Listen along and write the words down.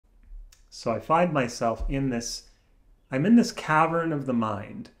So I find myself in this, I'm in this cavern of the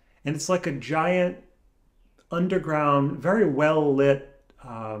mind, and it's like a giant underground, very well lit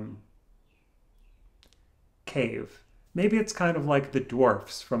cave. Maybe it's kind of like the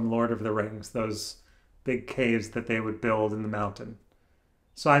dwarfs from Lord of the Rings, those big caves that they would build in the mountain.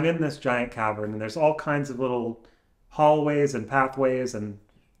 So I'm in this giant cavern, and there's all kinds of little hallways and pathways and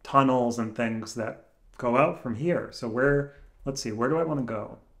tunnels and things that go out from here. So let's see, where do I want to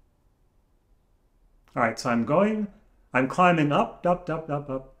go? All right, so I'm climbing up,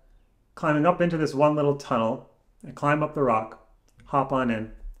 climbing up into this one little tunnel. I climb up the rock, hop on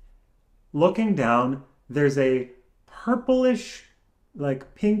in. Looking down, there's a purplish,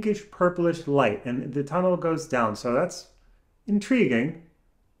 like pinkish purplish light, and the tunnel goes down. So that's intriguing.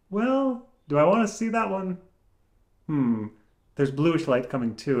 Well, do I want to see that one? There's bluish light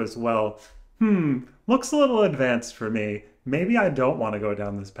coming too as well. Looks a little advanced for me. Maybe I don't want to go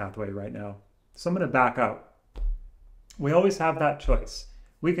down this pathway right now. So I'm going to back out. We always have that choice.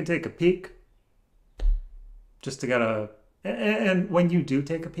 We can take a peek just to get and when you do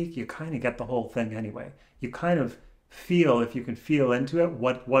take a peek, you kind of get the whole thing anyway. You kind of feel, if you can feel into it,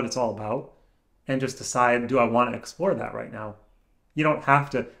 what it's all about, and just decide, do I want to explore that right now? You don't have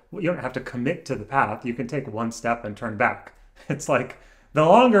to commit to the path. You can take one step and turn back. It's like the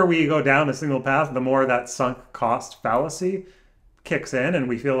longer we go down a single path, the more that sunk cost fallacy kicks in, and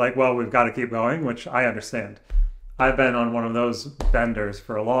we feel like, well, we've got to keep going, which I understand. I've been on one of those benders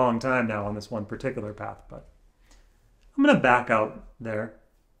for a long time now on this one particular path, but I'm going to back out there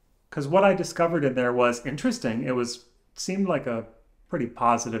because what I discovered in there was interesting. Seemed like a pretty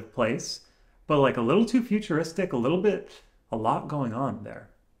positive place, but like a little too futuristic, a lot going on there.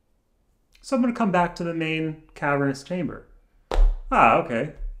 So I'm going to come back to the main cavernous chamber.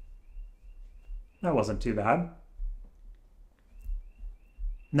 Okay. That wasn't too bad.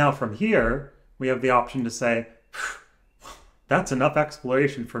 Now from here, we have the option to say, that's enough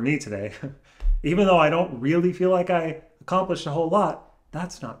exploration for me today. Even though I don't really feel like I accomplished a whole lot,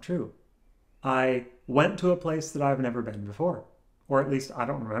 that's not true. I went to a place that I've never been before, or at least I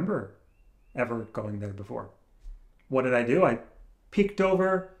don't remember ever going there before. What did I do? I peeked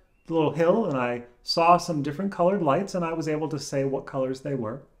over the little hill and I saw some different colored lights, and I was able to say what colors they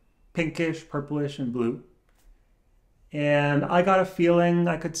were. Pinkish, purplish, and blue. And I got a feeling,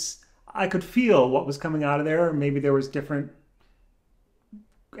 I could feel what was coming out of there. Maybe there was different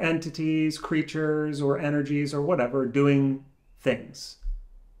entities, creatures, or energies, or whatever, doing things.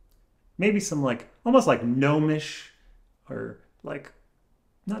 Maybe some almost like gnomish, or like,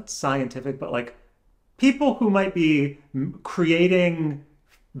 not scientific, but like people who might be creating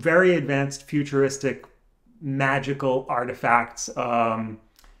very advanced futuristic magical artifacts.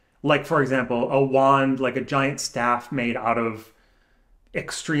 Like, for example, a wand, like a giant staff made out of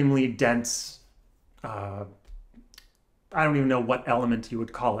extremely dense, I don't even know what element you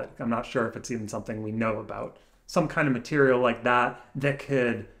would call it. I'm not sure if it's even something we know about. Some kind of material like that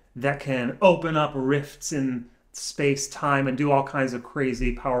can open up rifts in space, time, and do all kinds of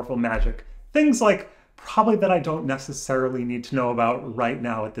crazy, powerful magic. Things like probably that I don't necessarily need to know about right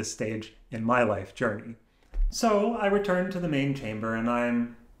now at this stage in my life journey. So I returned to the main chamber, and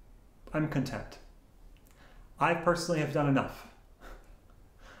I'm content. I personally have done enough.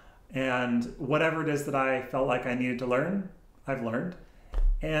 And whatever it is that I felt like I needed to learn, I've learned.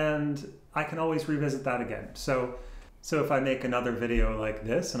 And I can always revisit that again. So if I make another video like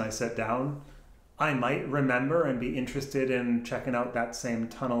this and I sit down, I might remember and be interested in checking out that same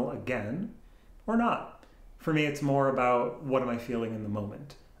tunnel again, or not. For me, it's more about what am I feeling in the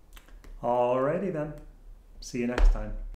moment. Alrighty then. See you next time.